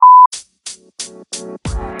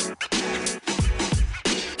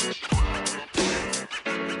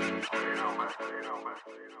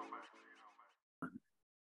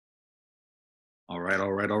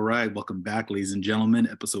All right. Welcome back, ladies and gentlemen.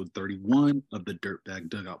 Episode 31 of the Dirtbag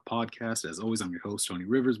Dugout Podcast. As always, I'm your host, Tony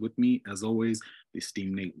Rivers. With me, as always, the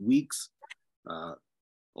esteemed Nate Weeks. A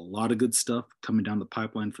lot of good stuff coming down the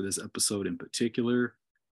pipeline for this episode in particular.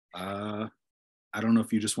 I don't know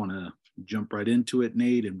if you just want to jump right into it,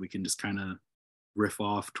 Nate, and we can just kind of riff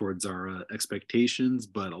off towards our expectations.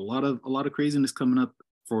 But a lot of craziness coming up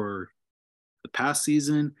for the past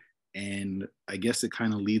season, and I guess it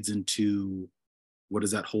kind of leads into what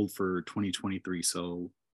does that hold for 2023. So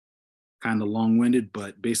kind of long-winded,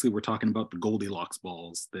 but basically we're talking about the Goldilocks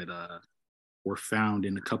balls that were found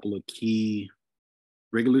in a couple of key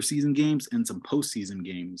regular season games and some postseason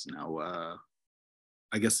games. Now,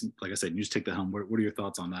 I guess, like I said, you just take the helm. What are your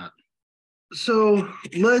thoughts on that? So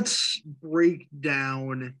let's break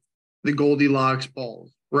down the Goldilocks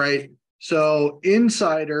balls, right? So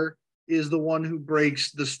Insider is the one who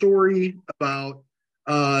breaks the story about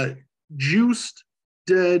Juiced,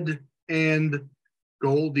 Dead, and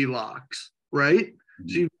Goldilocks, right? Mm-hmm.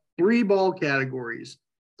 So you have 3 ball categories,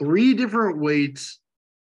 3 different weights,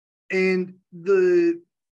 and the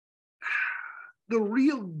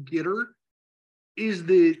real getter is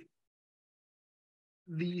that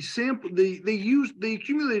the sample they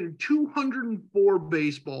accumulated 204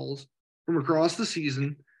 baseballs from across the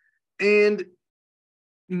season, and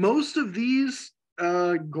most of these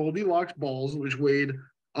Goldilocks balls, which weighed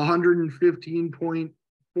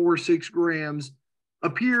 115.46 grams,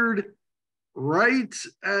 appeared right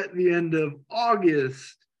at the end of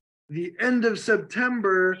August, the end of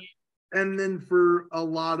September, and then for a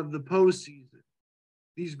lot of the postseason.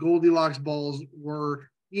 These Goldilocks balls were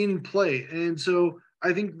in play. And so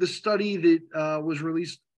I think the study that was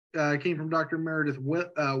released came from Dr. Meredith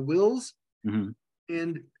Wills, mm-hmm.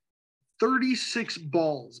 and 36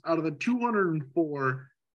 balls out of the 204,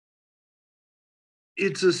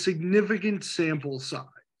 it's a significant sample size.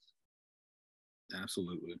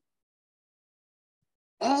 Absolutely.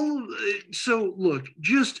 So look,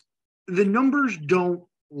 just the numbers don't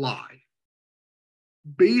lie.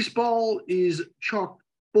 Baseball is chock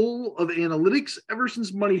full of analytics ever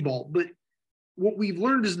since Moneyball, but what we've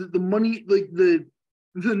learned is that the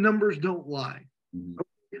numbers don't lie. Mm-hmm.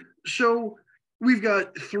 So we've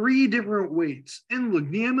got 3 different weights, and look,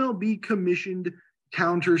 the MLB commissioned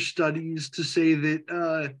counter studies to say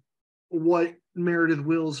that what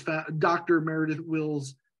Dr. Meredith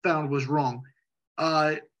Wills found was wrong.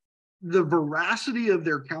 The veracity of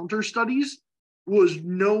their counter studies was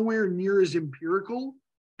nowhere near as empirical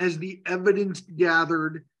as the evidence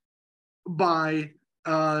gathered by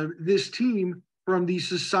this team from the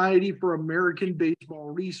Society for American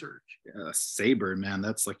Baseball Research. Yeah, SABR, man,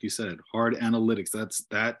 that's like you said, hard analytics.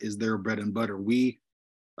 That is their bread and butter.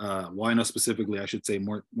 I know specifically, I should say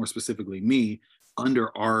more specifically me, under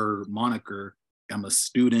our moniker, I'm a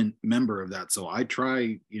student member of that. So I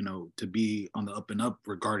try, to be on the up and up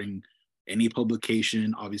regarding any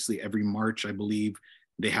publication. Obviously, every March, I believe,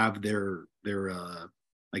 they have their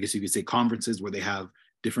I guess you could say conferences where they have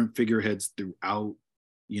different figureheads throughout,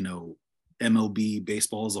 MLB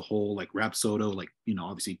baseball as a whole, like Rapsodo, like,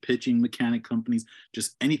 obviously pitching mechanic companies,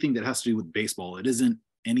 just anything that has to do with baseball. It isn't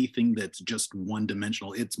anything that's just one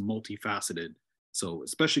dimensional. It's multifaceted. So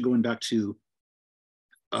especially going back to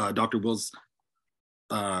Dr. Will's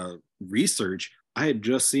research, I had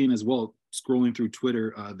just seen as well, scrolling through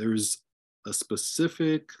Twitter, there's a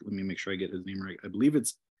specific, let me make sure I get his name right. I believe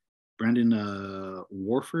it's Brandon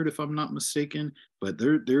Warford, if I'm not mistaken, but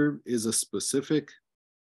there is a specific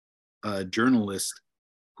journalist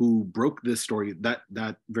who broke this story, that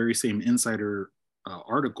very same Insider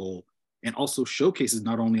article, and also showcases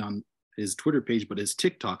not only on his Twitter page, but his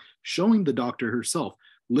TikTok, showing the doctor herself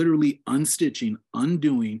literally unstitching,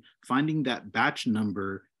 undoing, finding that batch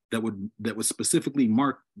number that was specifically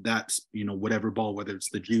marked that, whatever ball, whether it's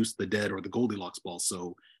the Juice, the Dead, or the Goldilocks ball.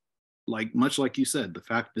 So much like you said, the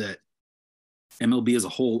fact that MLB as a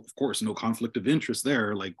whole, of course, no conflict of interest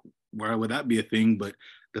there, like why would that be a thing? But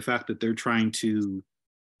the fact that they're trying to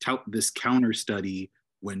tout this counter study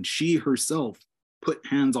when she herself put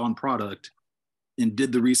hands on product and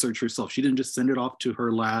did the research herself. She didn't just send it off to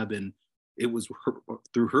her lab, and it was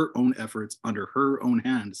through her own efforts under her own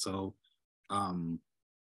hand. So I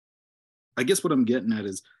guess what I'm getting at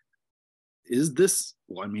is this,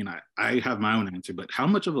 well, I mean, I have my own answer, but how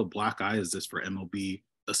much of a black eye is this for MLB,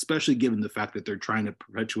 especially given the fact that they're trying to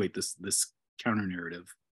perpetuate this counter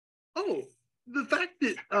narrative? Oh, the fact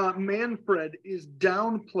that Manfred is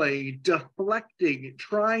downplaying, deflecting,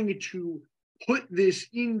 trying to put this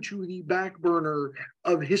into the back burner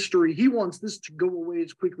of history. He wants this to go away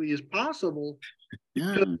as quickly as possible.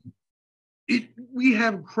 Yeah. we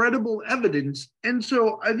have credible evidence. And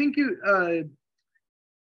so I think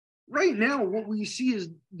right now what we see is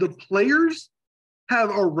the players have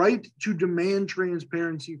a right to demand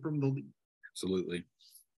transparency from the league. Absolutely.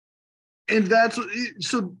 And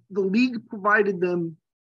so the league provided them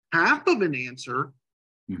half of an answer.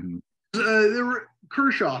 Mm-hmm. There were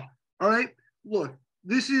Kershaw. All right. Look,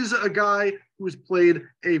 this is a guy who has played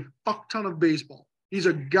a fuck ton of baseball. He's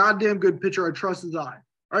a goddamn good pitcher. I trust his eye.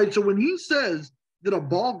 All right. So when he says that a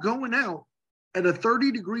ball going out at a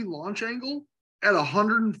 30-degree launch angle at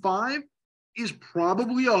 105 is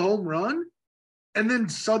probably a home run, and then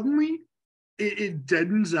suddenly it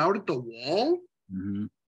deadens out at the wall. Mm-hmm.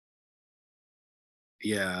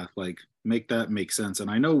 Yeah, like make that make sense. And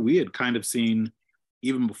I know we had kind of seen,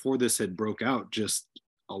 even before this had broke out, just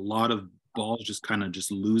a lot of balls just kind of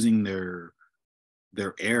just losing their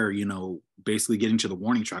air, basically getting to the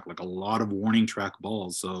warning track, like a lot of warning track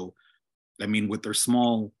balls. So, I mean, with their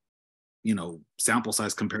small, sample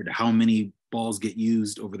size compared to how many balls get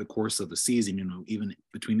used over the course of the season, even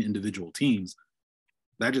between individual teams,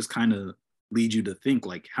 that just kind of leads you to think,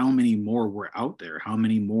 like, how many more were out there? How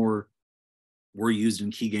many more were used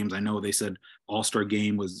in key games? I know they said All-Star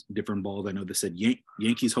game was different balls. I know they said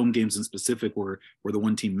Yankees home games in specific were the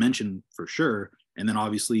one team mentioned for sure. And then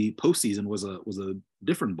obviously postseason was a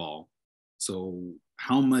different ball. So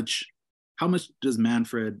how much does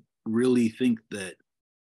Manfred really think that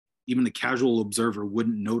even the casual observer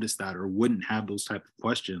wouldn't notice that or wouldn't have those type of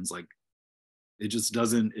questions? Like, it just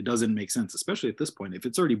doesn't make sense, especially at this point. If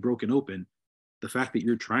it's already broken open, the fact that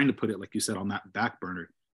you're trying to put it, like you said, on that back burner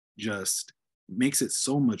just makes it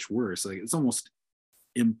so much worse. Like, it's almost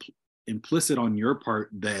implicit on your part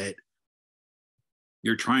that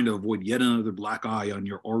you're trying to avoid yet another black eye on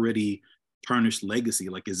your already tarnished legacy.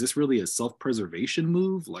 Like, is this really a self-preservation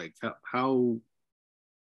move? Like, how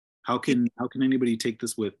can anybody take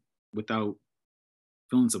this without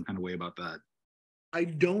feeling some kind of way about that? I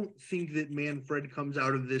don't think that Manfred comes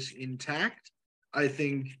out of this intact. I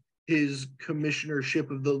think his commissionership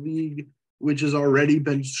of the league, which has already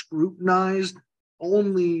been scrutinized,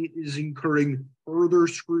 only is incurring further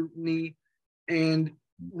scrutiny. And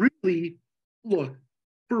really, look,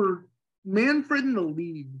 for Manfred and the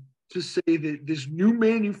league to say that this new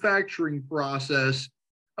manufacturing process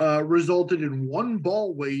resulted in one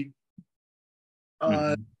ball weight,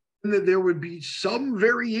 and that there would be some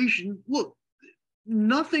variation. Look,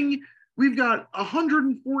 nothing. We've got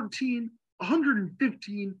 114,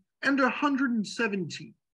 115, and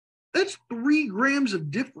 117. That's 3 grams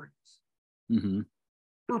of difference. Mm-hmm.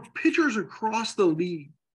 For pitchers across the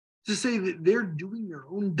league to say that they're doing their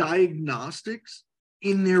own diagnostics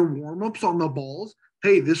in their warm-ups on the balls.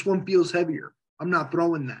 Hey, this one feels heavier. I'm not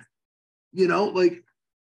throwing that.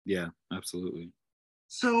 Yeah, absolutely.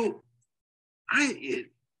 So I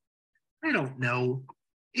don't know.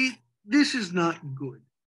 This is not good.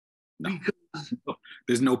 No. Because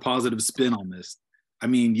there's no positive spin on this. I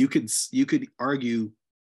mean, you could argue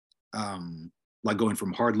like going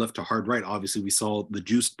from hard left to hard right. Obviously, we saw the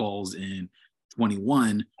juiced balls in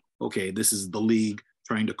 21. Okay, this is the league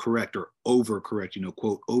trying to correct or overcorrect,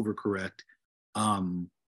 quote, overcorrect.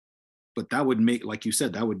 But that would make, like you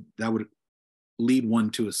said, that would lead one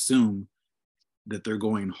to assume that they're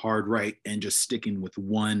going hard right and just sticking with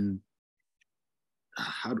one,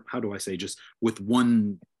 how do I say, just with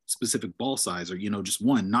one specific ball size, or, just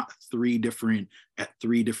one, not 3 different at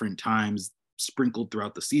 3 different times sprinkled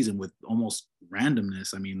throughout the season with almost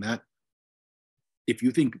randomness. I mean, that if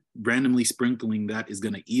you think randomly sprinkling that is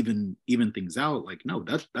going to even things out, like, no,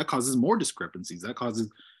 that causes more discrepancies. That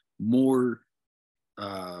causes more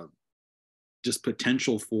just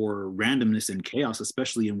potential for randomness and chaos,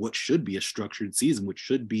 especially in what should be a structured season, which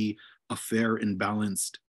should be a fair and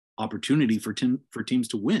balanced opportunity for teams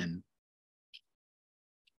to win.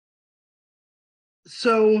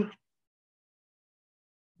 So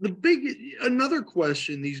another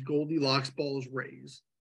question these Goldilocks balls raise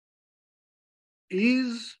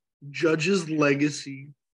is Judge's legacy,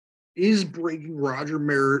 is breaking Roger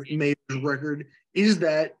Mayor's record, is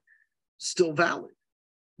that still valid?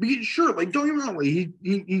 Because sure, like, don't get me wrong,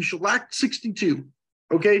 he shellacked 62,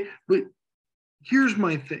 okay? But here's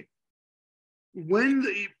my thing. When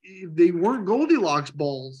they weren't Goldilocks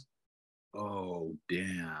balls. Oh,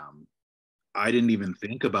 damn. I didn't even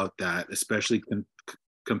think about that, especially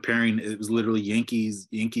comparing, it was literally Yankees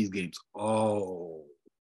games. Oh.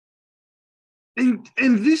 And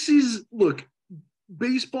this is, look,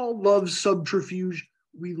 baseball loves subterfuge.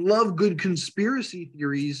 We love good conspiracy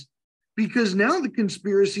theories, because now the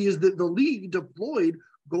conspiracy is that the league deployed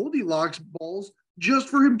Goldilocks balls just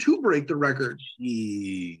for him to break the record.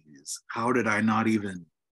 Jeez, how did I not even?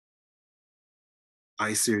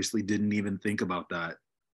 I seriously didn't even think about that.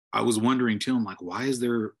 I was wondering too. I'm like, why is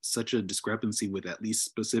there such a discrepancy with at least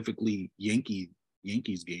specifically Yankees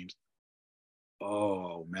games?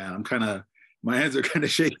 Oh man, my hands are kind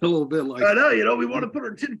of shaking a little bit. Like, I know, we want to put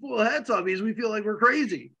our tinfoil hats on because we feel like we're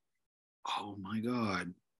crazy. oh my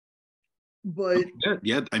god. But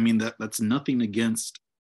yeah, I mean that's nothing against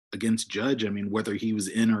Judge. I mean, whether he was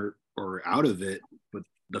in or out of it, but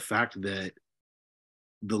the fact that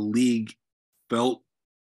the league felt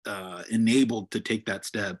enabled to take that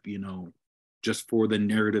step, just for the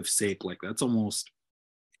narrative's sake, like that's almost,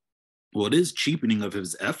 well, it is cheapening of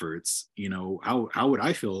his efforts. How would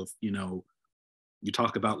I feel if you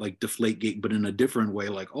talk about like Deflategate, but in a different way,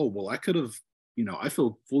 like, oh well, I could have, I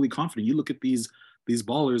feel fully confident. You look at these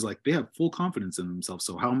ballers, like they have full confidence in themselves.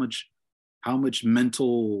 So how much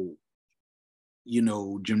mental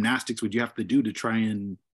gymnastics would you have to do to try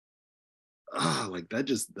and like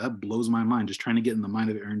that blows my mind, just trying to get in the mind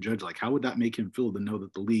of Aaron Judge. Like, how would that make him feel to know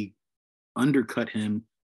that the league undercut him,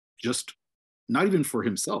 just not even for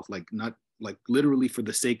himself, like not like literally for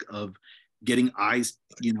the sake of getting eyes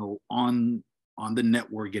on the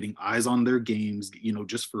network, getting eyes on their games,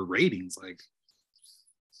 just for ratings. Like,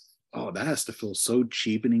 oh, that has to feel so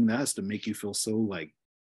cheapening. That has to make you feel so like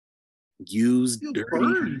used, dirty.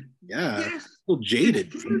 Burned. Yeah, yes. feel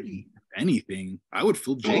jaded. Anything, I would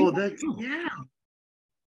feel jaded. Yeah.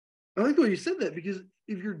 I like the way you said that, because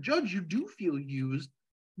if you're Judge, you do feel used,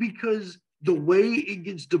 because the way it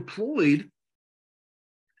gets deployed,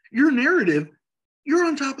 your narrative, you're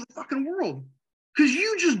on top of the fucking world, because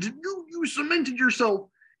you cemented yourself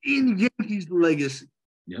in Yankees legacy.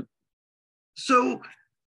 Yep. So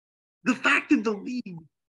the fact that the league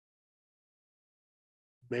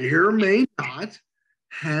may or may not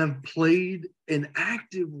have played an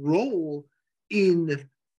active role in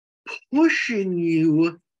pushing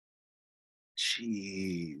you.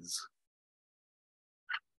 Jeez.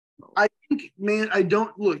 I think, man, I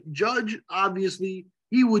don't look. Judge, obviously,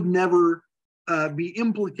 he would never be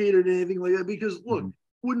implicated in anything like that, because, look,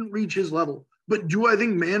 wouldn't reach his level. But do I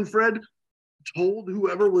think Manfred told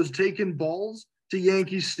whoever was taking balls to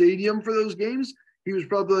Yankee Stadium for those games? He was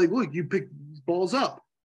probably like, look, you pick balls up.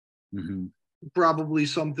 Mm-hmm. Probably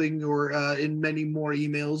something, or in many more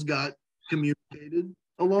emails got communicated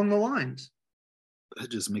along the lines.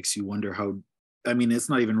 That just makes you wonder how, I mean, it's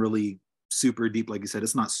not even really super deep, like you said,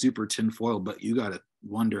 it's not super tinfoil, but you got to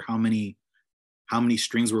wonder how many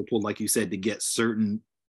strings were pulled, like you said, to get certain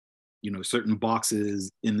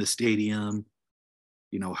boxes in the stadium.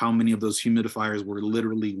 How many of those humidifiers were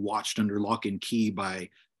literally watched under lock and key by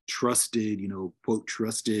trusted, quote,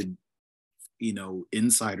 trusted,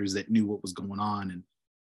 insiders that knew what was going on. And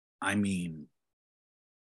I mean,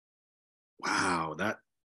 wow, that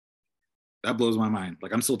blows my mind.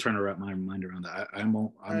 Like, I'm still trying to wrap my mind around that. I'm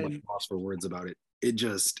like lost for words about it.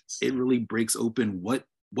 It really breaks open what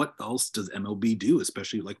else does MLB do,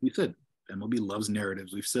 especially like we said, MLB loves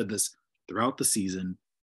narratives. We've said this throughout the season.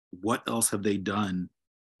 What else have they done,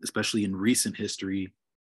 especially in recent history?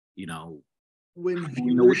 When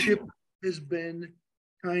viewership has been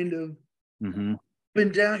kind of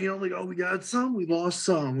been down, like, oh, we got some, we lost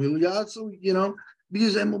some, we got some,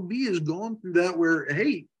 because MLB has gone through that where,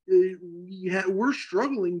 hey, we're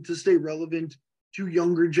struggling to stay relevant to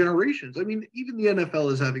younger generations. I mean, even the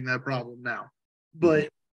NFL is having that problem now. But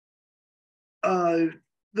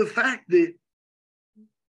the fact that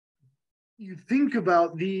you think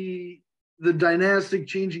about the dynastic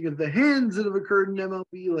changing of the hands that have occurred in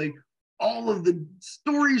MLB, like all of the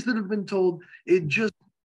stories that have been told, it just,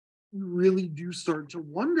 you really do start to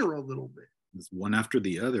wonder a little bit. It's one after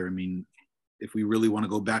the other. I mean, if we really want to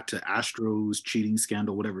go back to Astros cheating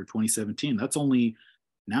scandal, whatever, 2017, that's only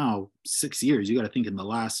now 6 years. You got to think in the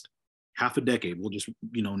last half a decade, we'll just,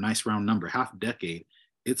 nice round number, half a decade.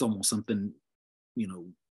 It's almost something,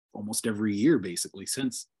 almost every year, basically,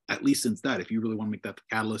 at least since that, if you really want to make that the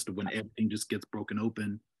catalyst of when everything just gets broken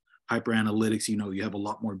open, hyper analytics, you have a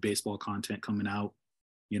lot more baseball content coming out,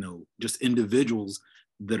 just individuals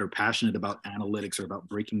that are passionate about analytics or about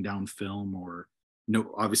breaking down film, or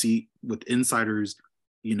obviously with insiders,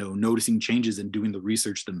 noticing changes and doing the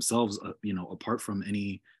research themselves, apart from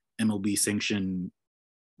any MLB sanctioned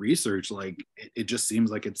research. Like, it just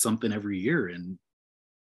seems like it's something every year. And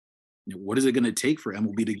what is it going to take for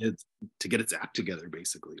MLB to get its act together?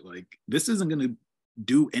 Basically, like, this isn't going to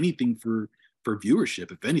do anything for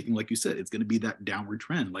viewership. If anything, like you said, it's going to be that downward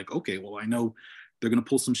trend. Like, okay, well, I know they're going to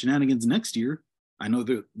pull some shenanigans next year. I know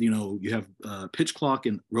that you have pitch clock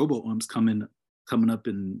and robo umps coming up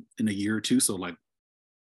in a year or two. So, like,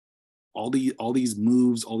 all these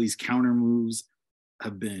moves, all these counter moves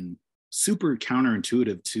have been super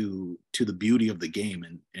counterintuitive to the beauty of the game,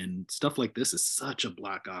 and stuff like this is such a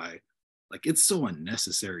black eye. Like, it's so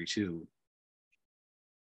unnecessary too.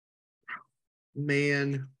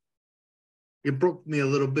 Man, it broke me a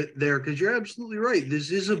little bit there, because you're absolutely right.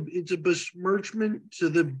 It's a besmirchment to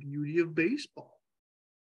the beauty of baseball.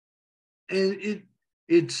 And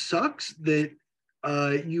it sucks that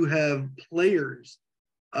you have players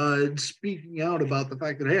speaking out about the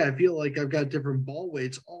fact that, hey, I feel like I've got different ball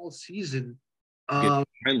weights all season.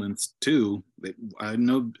 Violence too. I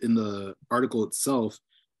know in the article itself,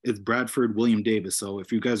 it's Bradford William Davis. So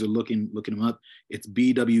if you guys are looking him up, it's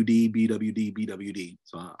BWD BWD BWD.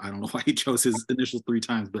 So I don't know why he chose his initials 3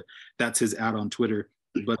 times, but that's his ad on Twitter.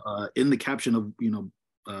 But in the caption of,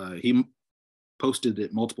 he posted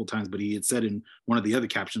it multiple times, but he had said in one of the other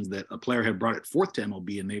captions that a player had brought it forth to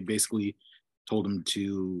MLB, and they basically told him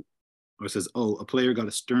to, or it says, oh, a player got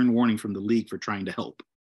a stern warning from the league for trying to help.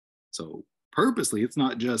 So purposely, it's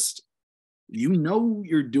not just,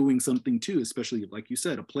 you're doing something too, especially like you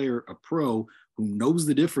said, a pro who knows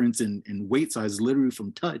the difference in weight size literally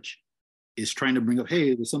from touch is trying to bring up,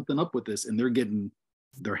 hey, there's something up with this, and they're getting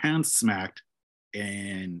their hands smacked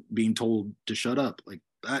and being told to shut up. Like,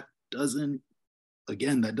 that doesn't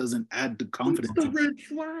add to confidence. It's the red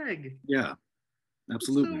flag. Yeah,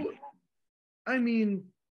 absolutely. So, I mean,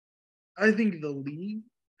 I think the league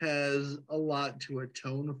has a lot to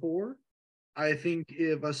atone for. I think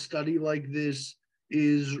if a study like this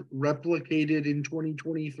is replicated in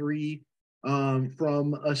 2023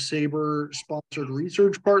 from a SABR-sponsored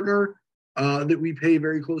research partner, that we pay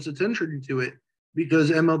very close attention to it,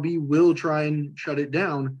 because MLB will try and shut it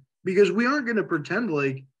down, because we aren't going to pretend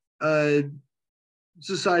like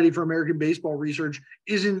Society for American Baseball Research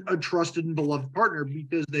isn't a trusted and beloved partner,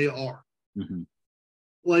 because they are. Mm-hmm.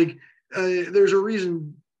 Like, there's a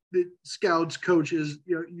reason that scouts, coaches,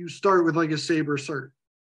 you start with like a SABR cert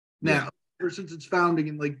now, or since its founding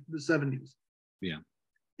in like the 70s. Yeah.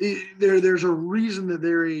 There's a reason that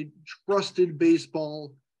they're a trusted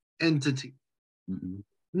baseball entity. Mm-hmm.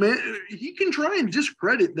 Man, he can try and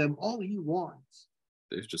discredit them all he wants.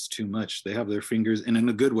 There's just too much. They have their fingers, and in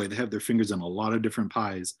a good way, they have their fingers in a lot of different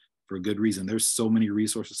pies for a good reason. There's so many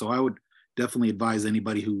resources. So I would definitely advise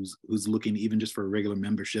anybody who's looking even just for a regular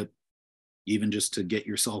membership, even just to get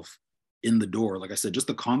yourself in the door. Like I said, just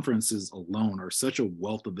the conferences alone are such a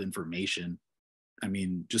wealth of information. I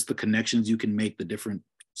mean, just the connections you can make, the different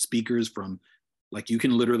speakers from, like, you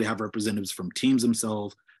can literally have representatives from teams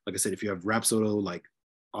themselves. Like I said, if you have Rapsodo, like,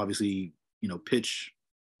 obviously, pitch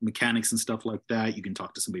mechanics and stuff like that, you can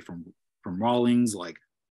talk to somebody from Rawlings, like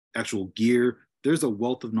actual gear. There's a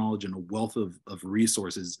wealth of knowledge and a wealth of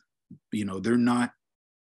resources.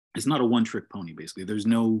 It's not a one-trick pony, basically. There's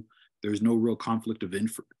no real conflict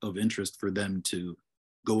of interest for them to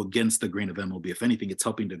go against the grain of MLB. If anything, it's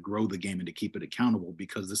helping to grow the game and to keep it accountable,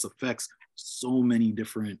 because this affects so many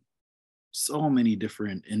different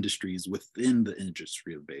industries within the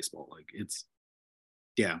industry of baseball. Like,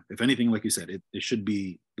 if anything, like you said, it should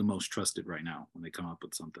be the most trusted right now when they come up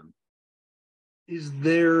with something. Is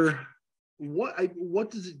there,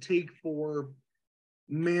 what does it take for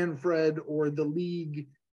Manfred or the league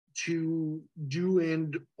to do,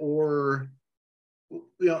 and or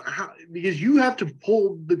because you have to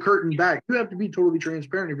pull the curtain back, you have to be totally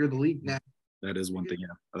transparent if you're the league now. That is one thing. Yeah,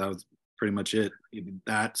 that was pretty much it.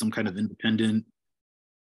 That, some kind of independent,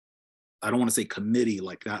 I don't want to say committee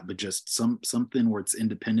like that, but just something where it's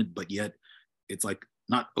independent, but yet it's like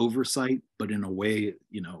not oversight, but in a way,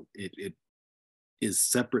 it is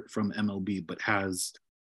separate from MLB, but has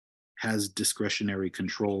discretionary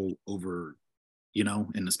control over,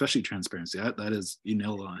 and especially transparency. That is,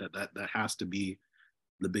 that has to be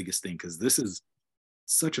the biggest thing, because this is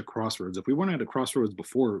such a crossroads. If we weren't at a crossroads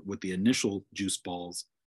before with the initial juice balls,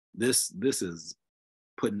 this is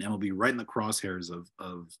putting MLB right in the crosshairs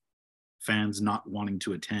of fans not wanting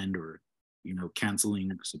to attend, or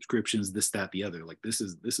canceling subscriptions, this, that, the other. Like, this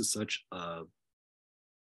is such a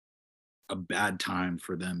bad time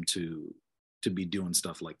for them to be doing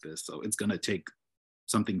stuff like this. So it's going to take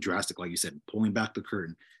something drastic, like you said, pulling back the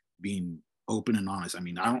curtain, being open and honest. I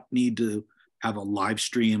mean, I don't need to have a live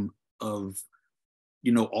stream of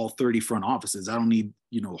all 30 front offices. I don't need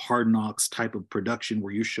Hard Knocks type of production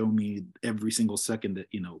where you show me every single second that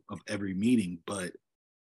of every meeting, but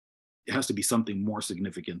it has to be something more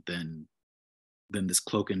significant than this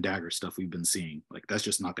cloak and dagger stuff we've been seeing. Like, that's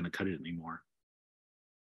just not going to cut it anymore.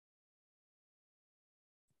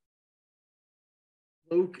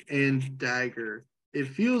 Cloak and dagger. It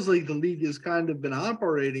feels like the league has kind of been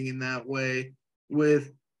operating in that way,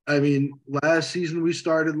 with I mean, last season we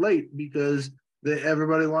started late because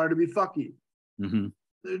everybody wanted to be fucky. Mm-hmm.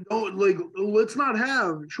 Don't, like, let's not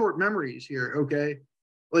have short memories here, okay?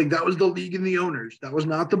 Like, that was the league and the owners. That was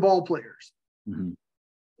not the ball players. Mm-hmm.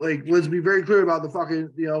 Like, let's be very clear about the fucking,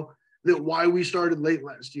 that why we started late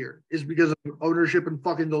last year is because of ownership and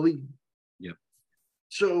fucking the league. Yep.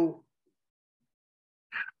 So,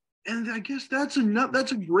 and I guess that's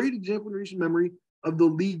a great example in recent memory of the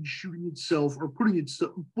league shooting itself or putting its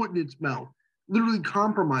foot in its mouth, literally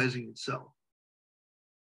compromising itself.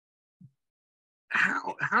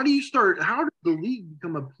 How do you start? How does the league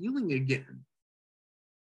become appealing again?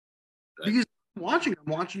 Because I'm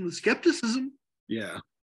watching the skepticism. Yeah.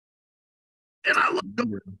 And I love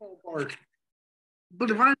the ball part.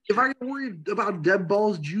 But if I get worried about dead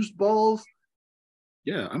balls, juice balls.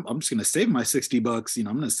 Yeah, I'm just gonna save my $60.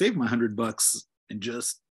 I'm gonna save my $100 and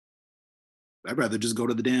I'd rather just go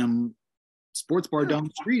to the damn sports bar down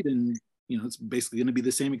the street and it's basically gonna be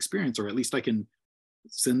the same experience, or at least I can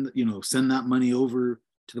send that money over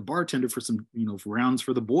to the bartender for some for rounds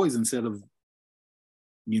for the boys instead of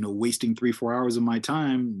wasting 3-4 hours of my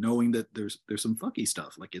time knowing that there's some fucky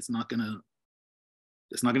stuff. Like it's not gonna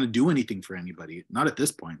do anything for anybody, not at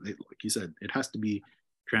this point. Like you said, it has to be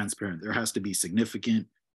transparent. There has to be significant,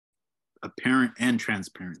 apparent and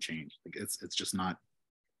transparent change. Like it's just not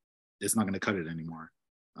going to cut it anymore.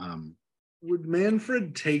 Would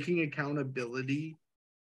Manfred taking accountability,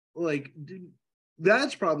 like,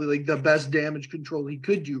 that's probably like the best damage control he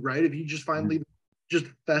could do, right? If he just finally just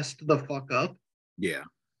fessed the fuck up. Yeah,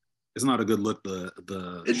 it's not a good look.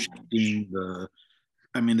 It's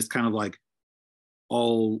kind of like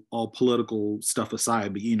all political stuff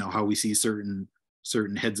aside, but how we see certain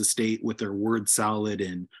heads of state with their word salad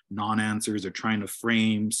and non-answers are trying to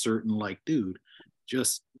frame certain, like, dude,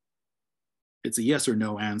 just it's a yes or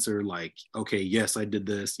no answer. Like, okay, yes, I did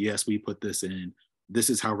this. Yes, we put this in.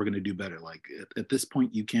 This is how we're going to do better. Like at this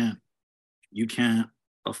point, you can't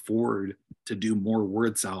afford to do more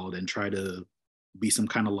word salad and try to be some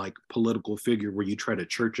kind of like political figure where you try to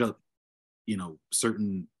church up,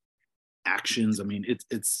 certain actions. I mean,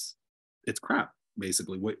 it's crap.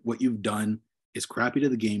 Basically, what you've done is crappy to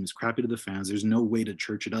the game, is crappy to the fans. There's no way to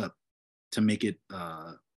church it up to make it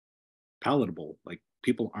palatable. Like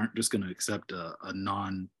people aren't just going to accept a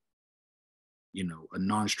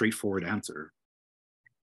non-straightforward answer.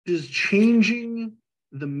 Is changing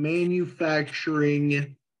the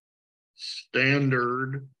manufacturing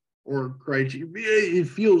standard or criteria, it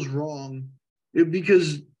feels wrong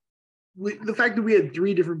because the fact that we had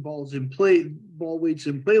 3 different ball weights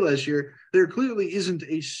in play last year, there clearly isn't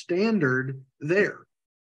a standard there.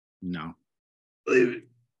 No. It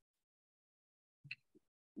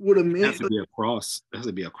has to be across. It has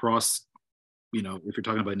to be across. If you're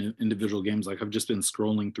talking about individual games, like I've just been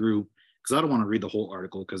scrolling through because I don't want to read the whole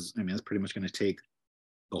article because it's pretty much going to take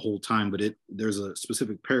the whole time. But there's a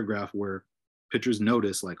specific paragraph where pitchers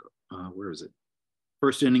notice, like, where is it?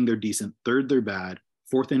 First inning they're decent, third they're bad,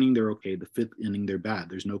 fourth inning they're okay, the fifth inning they're bad.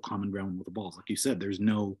 There's no common ground with the balls, like you said. There's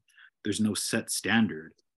no set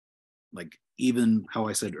standard. Like even how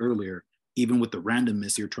I said earlier, even with the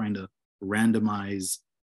randomness, you're trying to randomize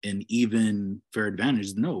an even fair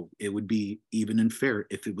advantage. No, it would be even and fair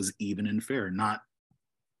if it was even and fair, not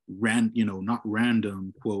not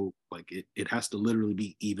random quote. Like it has to literally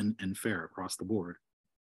be even and fair across the board.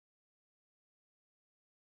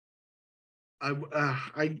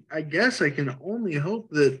 I guess I can only hope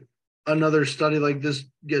that another study like this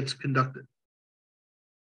gets conducted,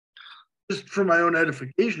 just for my own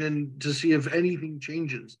edification and to see if anything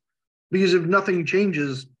changes. Because if nothing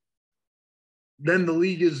changes, then the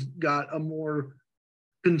league has got a more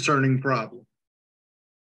concerning problem.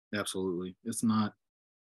 Absolutely. It's not.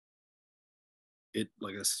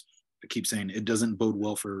 Like I keep saying, it doesn't bode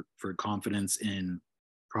well for confidence in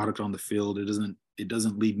product on the field. It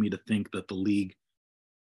doesn't lead me to think that the league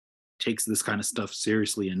takes this kind of stuff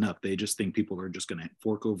seriously enough. They just think people are just going to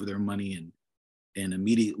fork over their money and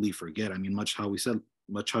immediately forget. I mean, much how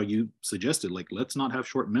you suggested, like, let's not have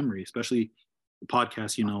short memory, especially the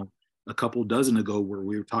podcast, a couple dozen ago where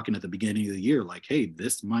we were talking at the beginning of the year, like, hey,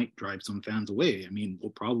 this might drive some fans away. I mean,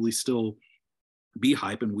 we'll probably still be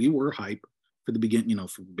hype, and we were hype for the beginning,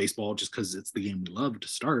 for baseball, just because it's the game we love to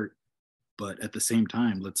start. But at the same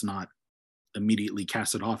time, let's not immediately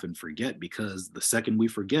cast it off and forget, because the second we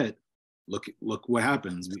forget, look what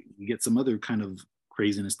happens. We get some other kind of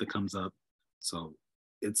craziness that comes up. So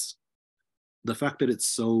it's the fact that it's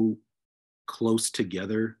so close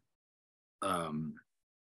together. I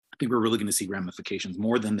think we're really going to see ramifications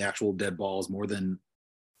more than the actual dead balls, more than,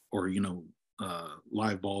 or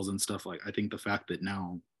live balls and stuff. Like, I think the fact that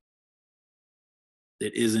now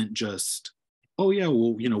it isn't just, oh yeah,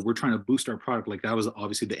 well, we're trying to boost our product. Like that was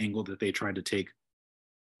obviously the angle that they tried to take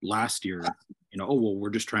last year. Oh well, we're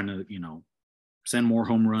just trying to send more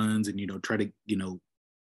home runs and try to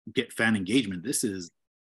get fan engagement. This is,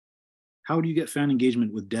 how do you get fan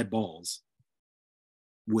engagement with dead balls,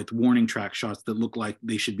 with warning track shots that look like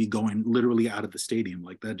they should be going literally out of the stadium?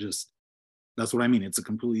 Like that's what I mean. It's a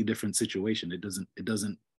completely different situation. It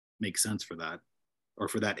doesn't make sense for that, or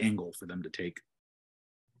for that angle for them to take.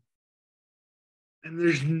 And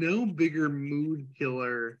there's no bigger mood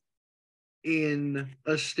killer in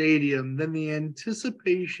a stadium than the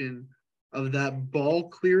anticipation of that ball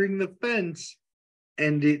clearing the fence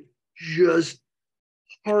and it just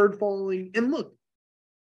hard falling. And look,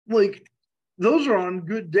 like those are on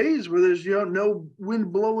good days where there's no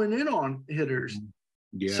wind blowing in on hitters.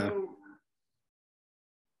 Yeah. So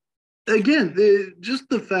again, just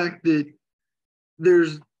the fact that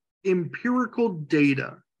there's empirical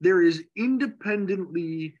data, there is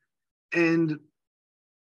independently and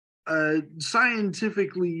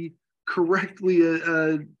scientifically correctly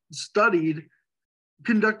a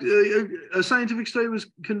scientific study was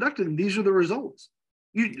conducted, and these are the results.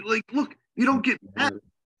 You don't get mad.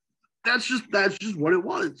 That's just what it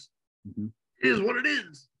was. Mm-hmm. It is what it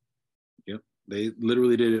is. Yep, they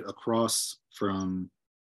literally did it across from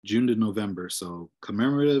June to November. So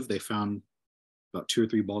commemorative, they found about 2 or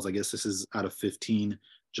 3 balls. I guess this is out of 15.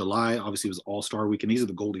 July, obviously, was All-Star Week, and these are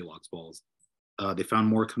the Goldilocks balls. They found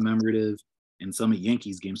more commemorative in some at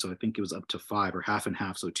Yankees games, so I think it was up to 5 or half and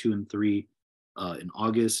half, so 2 and 3 in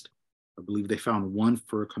August. I believe they found 1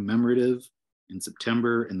 for commemorative in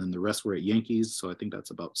September, and then the rest were at Yankees, so I think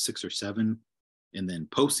that's about 6 or 7. And then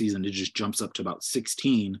postseason, it just jumps up to about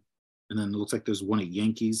 16, and then it looks like there's 1 at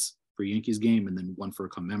Yankees for Yankees game, and then 1 for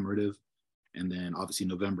commemorative, and then obviously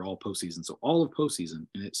November, all postseason. So all of postseason,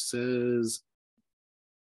 and it says,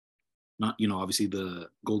 not, obviously the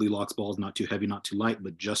Goldilocks balls, not too heavy, not too light,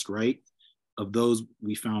 but just right. Of those,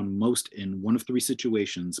 we found most in 1 of 3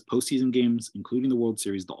 situations: postseason games, including the World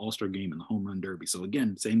Series, the All-Star game, and the Home Run Derby. So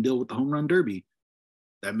again, same deal with the Home Run Derby.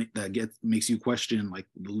 That makes you question like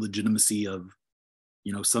the legitimacy of,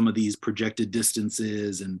 some of these projected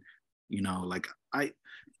distances, and like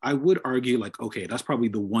I would argue like, okay, that's probably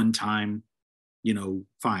the one time.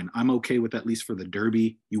 Fine. I'm okay with, at least for the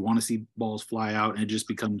Derby, you want to see balls fly out, and it just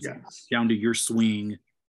becomes down to your swing,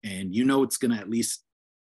 and it's going to at least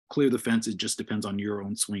clear the fence. It just depends on your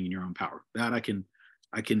own swing and your own power. That I can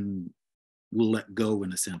let go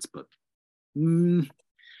in a sense, but I'm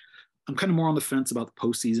kind of more on the fence about the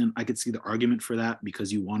postseason. I could see the argument for that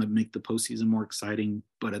because you want to make the postseason more exciting,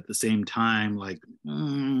 but at the same time, like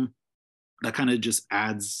that kind of just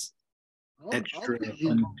adds extra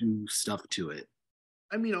undue stuff to it.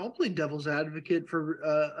 I mean, I'll play devil's advocate for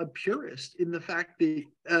a purist in the fact that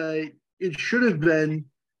it should have been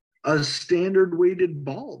a standard weighted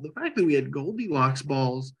ball. The fact that we had Goldilocks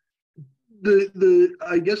balls,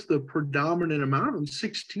 I guess the predominant amount of them,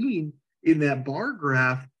 16 in that bar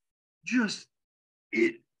graph, just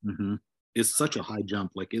it. Mm-hmm. It's such a high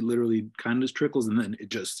jump. Like it literally kind of just trickles and then it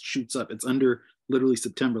just shoots up. It's under literally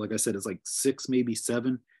September. Like I said, it's like 6, maybe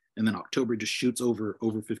 7. And then October just shoots over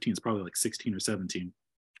 15. It's probably like 16 or 17.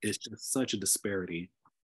 It's just such a disparity.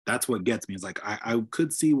 That's what gets me. It's like I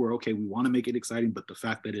could see where, okay, we want to make it exciting, but the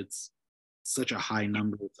fact that it's such a high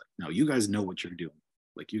number, it's like, no, you guys know what you're doing.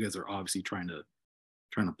 Like you guys are obviously trying to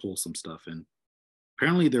pull some stuff in.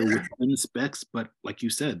 Apparently they're within the specs, but like you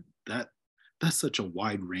said, that's such a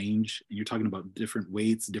wide range, and you're talking about different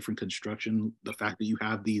weights, different construction. The fact that you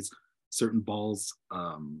have these certain balls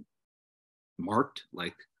marked,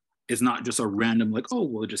 like it's not just a random like, oh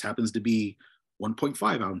well, it just happens to be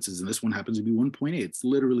 1.5 ounces and this one happens to be 1.8. It's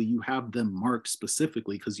literally you have them marked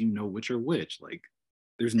specifically because you know which are which. Like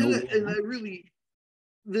there's no and I really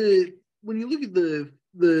when you look at the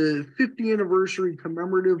 50th anniversary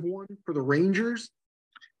commemorative one for the Rangers,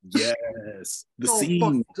 yes, the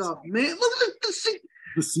seams up, man. Look at the seams.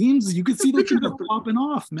 The seams, you can see those things are popping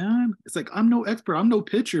off, man. It's like, I'm no expert, I'm no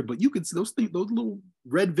pitcher, but you can see those things, those little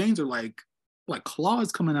red veins are like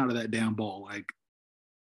claws coming out of that damn ball. Like,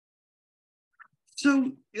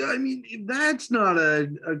 so I mean, that's not a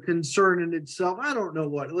concern in itself. I don't know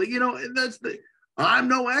what, like, that's I'm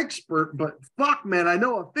no expert, but fuck, man, I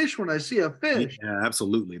know a fish when I see a fish. Yeah,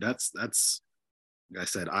 absolutely. That's like I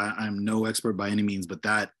said, I'm no expert by any means, but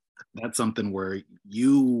that's something where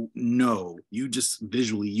you just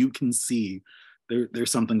visually you can see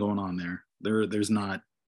there's something going on there. There's not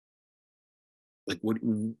like what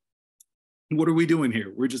are we doing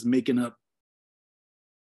here? We're just making up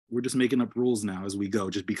rules now as we go,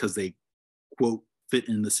 just because they quote fit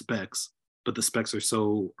in the specs. but the specs are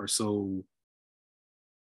so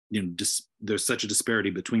there's such a disparity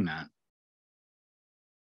between that.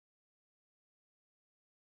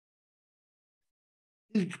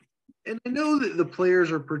 And I know that the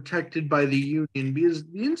players are protected by the union because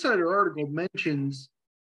the insider article mentions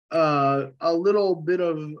a little bit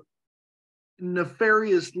of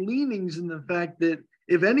nefarious leanings in the fact that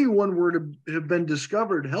if anyone were to have been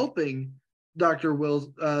discovered helping Dr. Wills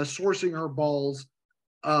sourcing her balls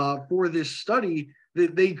for this study,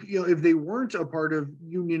 that they, if they weren't a part of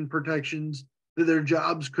union protections, that their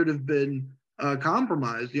jobs could have been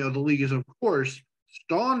compromised. The league has, of course,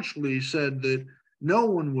 staunchly said that no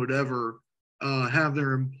one would ever have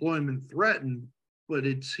their employment threatened, but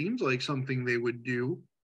it seems like something they would do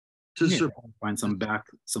to find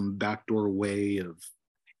some backdoor way of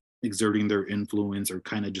exerting their influence, or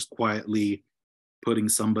kind of just quietly putting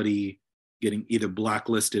somebody, getting either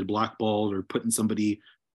blacklisted, blackballed, or putting somebody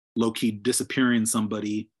low-key disappearing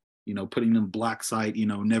somebody, putting them black site,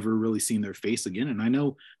 never really seeing their face again. And I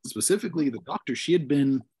know specifically the doctor, she had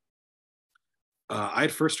been I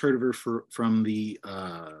had first heard of her from the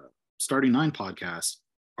Starting Nine podcast,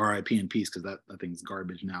 RIP in peace, because that thing's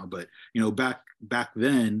garbage now. But back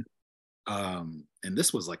then, and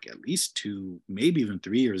this was like at least 2, maybe even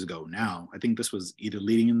 3 years ago now. I think this was either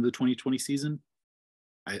leading into the 2020 season.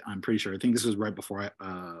 I'm pretty sure. I think this was right before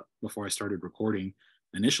I started recording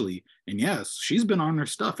initially. And yes, she's been on her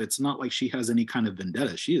stuff. It's not like she has any kind of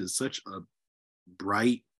vendetta. She is such a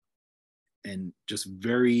bright and just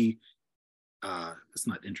very it's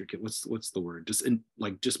not intricate. What's the word? Just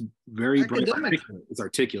very bright. Articulate. It's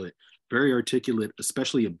articulate, very articulate,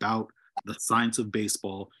 especially about the science of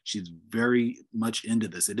baseball. She's very much into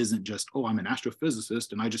this. It isn't just, oh, I'm an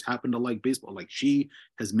astrophysicist and I just happen to like baseball. Like, she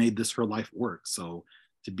has made this her life work. So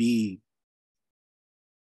to be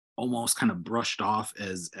almost kind of brushed off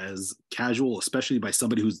as casual, especially by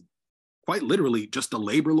somebody who's quite literally just a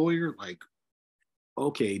labor lawyer, like,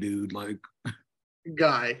 okay, dude, like,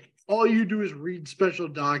 guy, all you do is read special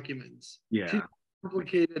documents. Yeah.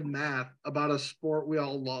 Complicated math about a sport we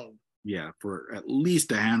all love. Yeah, for at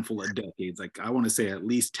least a handful of decades. Like, I want to say at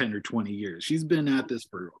least 10 or 20 years. She's been at this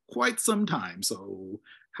for quite some time. So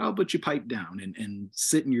how about you pipe down and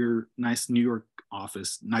sit in your nice New York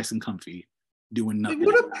office, nice and comfy, doing nothing.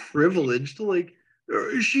 What a privilege to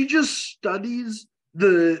she just studies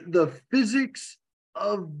the physics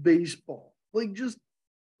of baseball. I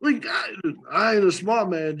ain't a smart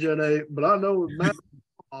man, Jenny, but I know math is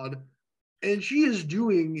hard. And she is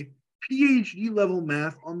doing PhD level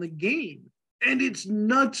math on the game. And it's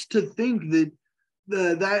nuts to think that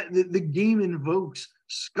the game invokes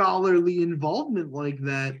scholarly involvement like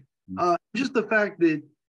that. Just the fact that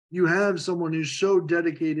you have someone who's so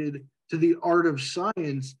dedicated to the art of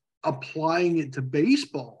science applying it to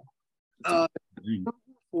baseball.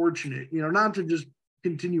 Fortunate, not to just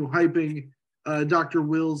continue hyping Dr.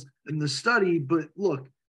 Wills and the study, but look,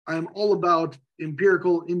 I'm all about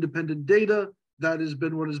empirical independent data. That has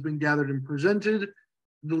been what has been gathered and presented.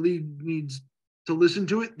 The league needs to listen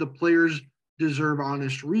to it. The players deserve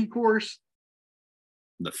honest recourse.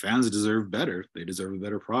 The fans deserve better. They deserve a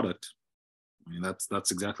better product. I mean,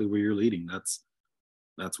 that's exactly where you're leading. That's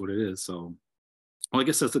what it is. So, well, I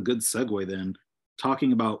guess that's a good segue then.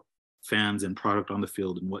 Talking about fans and product on the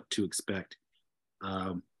field and what to expect.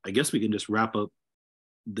 I guess we can just wrap up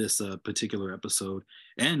this particular episode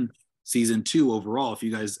and season 2 overall. If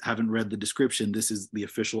you guys haven't read the description, this is the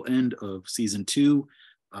official end of season 2.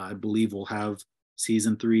 I believe we'll have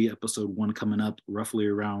season 3, episode 1 coming up roughly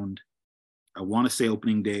around, I want to say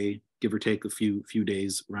opening day, give or take a few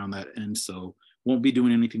days around that end. So won't be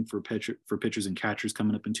doing anything for pitchers and catchers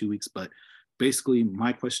coming up in 2 weeks. But basically,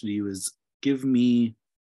 my question to you is, give me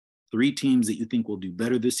 3 teams that you think will do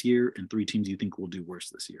better this year and 3 teams you think will do worse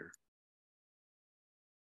this year.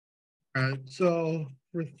 All right. So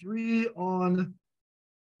for 3 on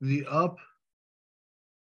the up,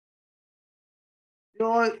 you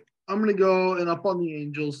know what? I'm going to go and up on the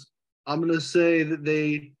Angels. I'm going to say that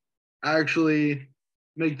they actually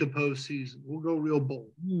make the postseason. We'll go real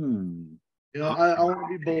bold. I want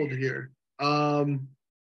to be bold here.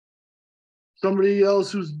 Somebody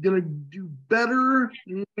else who's going to do better.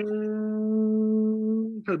 Trying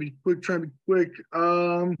to be quick.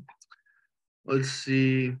 Let's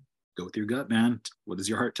see. Go with your gut, man. What does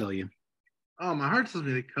your heart tell you? Oh, my heart tells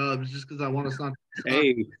me the Cubs just because I want us not to stop.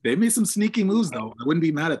 Hey, they made some sneaky moves, though. I wouldn't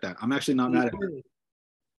be mad at that. I'm actually not mad at that.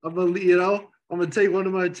 I'm going to take one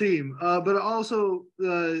to my team. But also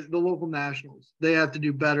the local Nationals. They have to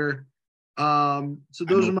do better. So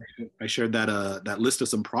those are I shared that list of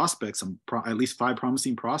some prospects, at least 5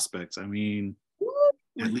 promising prospects. I mean,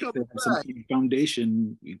 at least they have some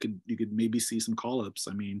foundation. You could maybe see some call-ups.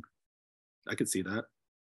 I mean, I could see that.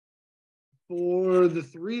 For the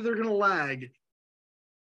 3, they're gonna lag.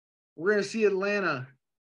 We're gonna see Atlanta.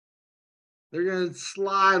 They're gonna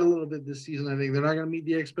slide a little bit this season. I think they're not gonna meet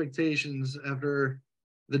the expectations after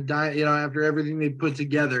after everything they put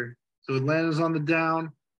together. So Atlanta's on the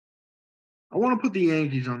down. I want to put the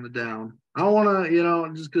Yankees on the down. I want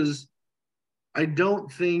to, just because I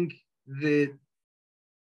don't think that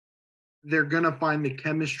they're going to find the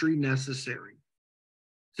chemistry necessary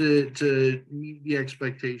to meet the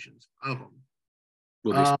expectations of them.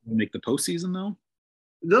 Will they still make the postseason, though?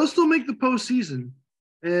 They'll still make the postseason,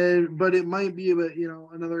 but it might be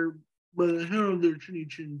another their chinny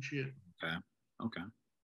chin chin. Okay.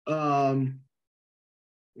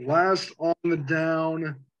 Last on the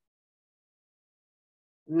down.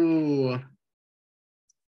 Ooh.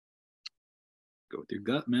 Go with your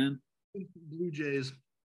gut, man. Blue Jays.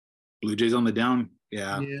 Blue Jays on the down.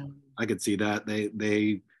 Yeah. I could see that.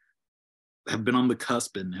 They have been on the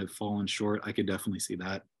cusp and have fallen short. I could definitely see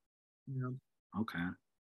that. Yeah. Okay.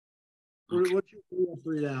 What's your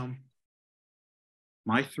 3 down?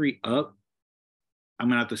 My 3 up, I'm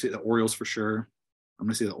going to have to say the Orioles for sure. I'm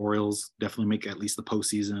going to say the Orioles definitely make at least the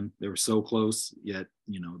postseason. They were so close, yet,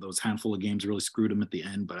 those handful of games really screwed them at the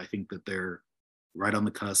end, but I think that they're right on the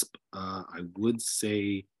cusp. I would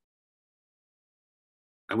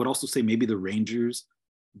also say maybe the Rangers,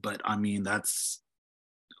 but I mean, that's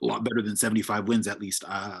a lot better than 75 wins, at least.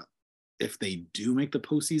 If they do make the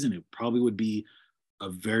postseason, it probably would be a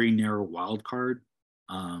very narrow wild card.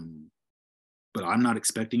 But I'm not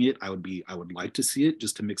expecting it. I would like to see it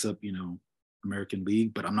just to mix up, American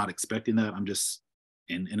League, but I'm not expecting that. I'm just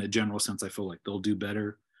in a general sense, I feel like they'll do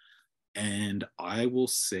better. And I'll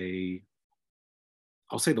say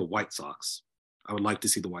the White Sox. I would like to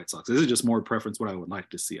see the White Sox. This is just more preference what I would like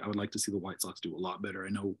to see. I would like to see the White Sox do a lot better. I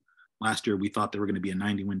know last year we thought they were going to be a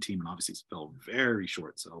 90-win team and obviously fell very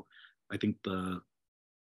short. So I think the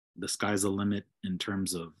sky's the limit in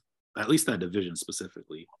terms of at least that division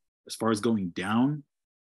specifically. As far as going down,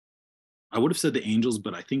 I would have said the Angels,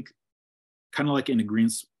 but I think kind of like in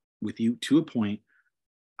agreement with you to a point,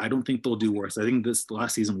 I don't think they'll do worse. I think this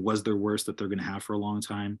last season was their worst that they're going to have for a long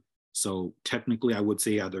time. So technically I would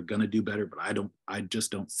say, they're going to do better, but I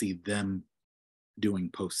just don't see them doing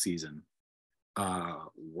postseason.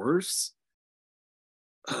 Worse.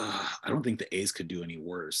 I don't think the A's could do any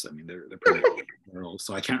worse. I mean, they're pretty narrow,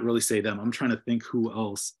 so I can't really say them. I'm trying to think who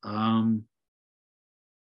else.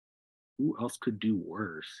 Who else could do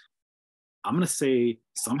worse? I'm going to say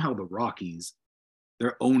somehow the Rockies,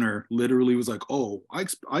 their owner literally was like, oh, I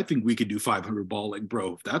think we could do 500 ball. Like,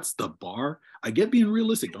 bro, if that's the bar, I get being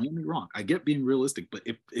realistic. Don't get me wrong. I get being realistic. But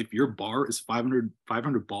if your bar is 500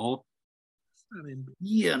 ball,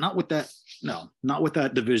 yeah, not with that. No, not with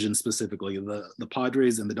that division specifically. The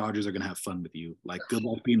Padres and the Dodgers are going to have fun with you. Like, good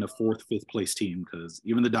luck being a 4th, 5th place team, because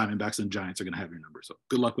even the Diamondbacks and Giants are going to have your number. So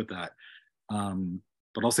good luck with that.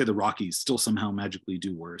 But I'll say the Rockies still somehow magically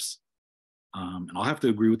do worse. And I'll have to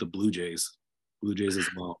agree with the Blue Jays as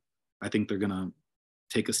well. I think they're going to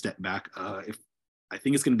take a step back. I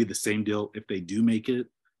think it's going to be the same deal. If they do make it,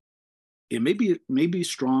 it may be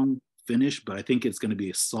strong finish, but I think it's going to be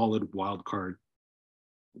a solid wild card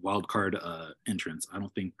entrance. I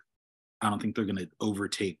don't think they're going to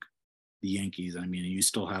overtake the Yankees. I mean, you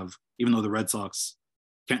still have, even though the Red Sox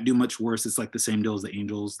can't do much worse, it's like the same deal as the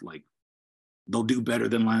Angels. Like, they'll do better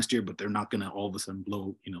than last year, but they're not going to all of a sudden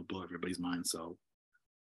blow everybody's mind. So,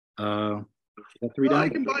 3 down. I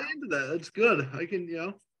can buy into that. That's good. I can,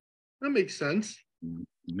 that makes sense. I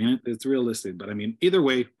mean, it's realistic, but I mean, either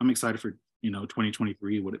way, I'm excited for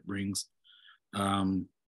 2023, what it brings.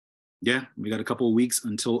 Yeah, we got a couple of weeks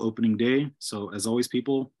until opening day. So as always,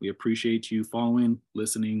 people, we appreciate you following,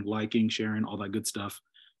 listening, liking, sharing, all that good stuff.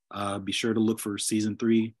 Be sure to look for season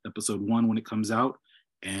 3, episode 1 when it comes out,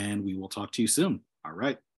 and we will talk to you soon. All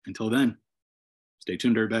right. Until then, stay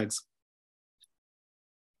tuned, Dirtbags.